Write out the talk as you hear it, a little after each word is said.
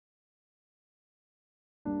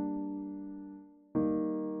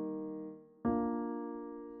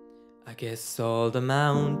I guess all the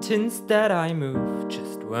mountains that I moved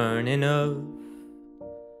just weren't enough.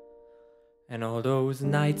 And all those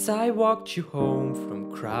nights I walked you home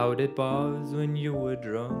from crowded bars when you were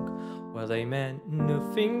drunk, well, they meant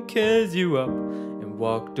nothing 'cause you up and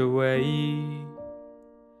walked away.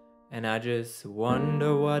 And I just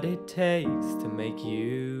wonder what it takes to make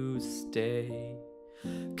you stay.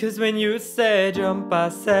 'Cause when you said jump, I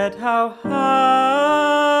said how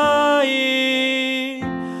high.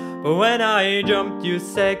 But when I jumped, you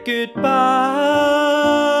said goodbye.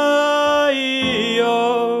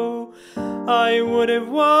 Oh, I would have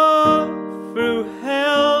walked through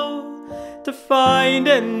hell to find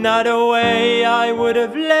another way. I would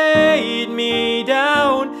have laid me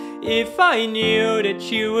down if I knew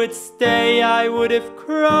that you would stay. I would have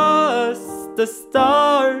crossed the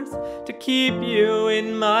stars to keep you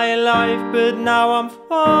in my life. But now I'm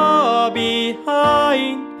far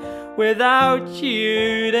behind without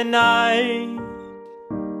you tonight.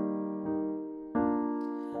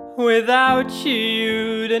 Without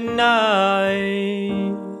you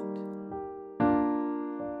tonight.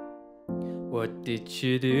 What did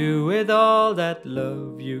you do with all that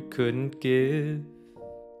love you couldn't give?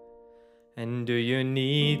 And do you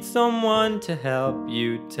need someone to help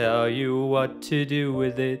you, tell you what to do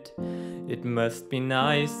with it? It must be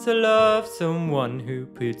nice to love someone who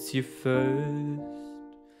puts you first,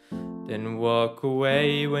 then walk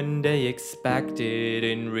away when they expect it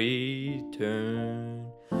in return.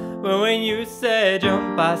 But when you said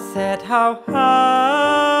jump, I said how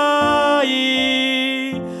high.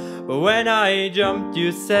 But when I jumped,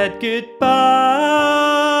 you said goodbye.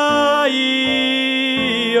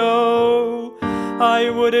 Oh, I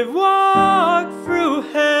would have walked through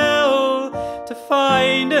hell to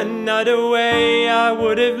find another way. I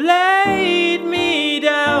would have laid me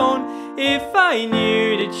down if I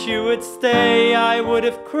knew that you would stay. I would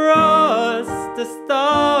have crossed the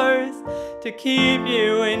stars to keep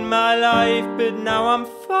you in my life. But now I'm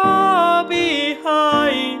far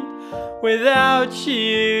behind without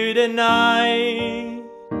you tonight.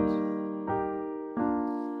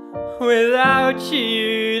 Without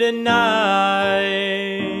you tonight.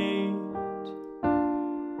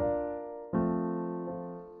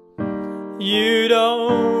 You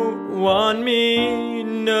don't want me,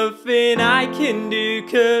 nothing I can do,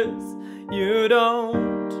 'cause you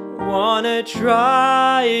don't wanna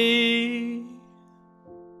try.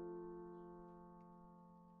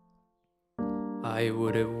 I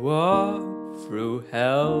would have walked through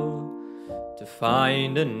hell to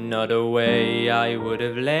find another way. I would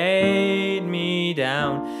have laid me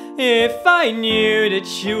down if I knew that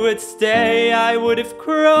you would stay. I would have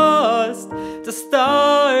crossed the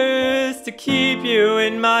stars to keep you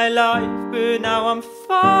in my life. But now I'm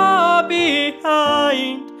far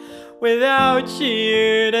behind without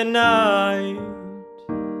you tonight.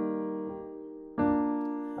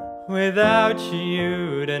 Without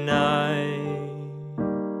you tonight.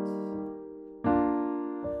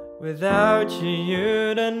 Without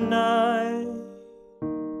you tonight.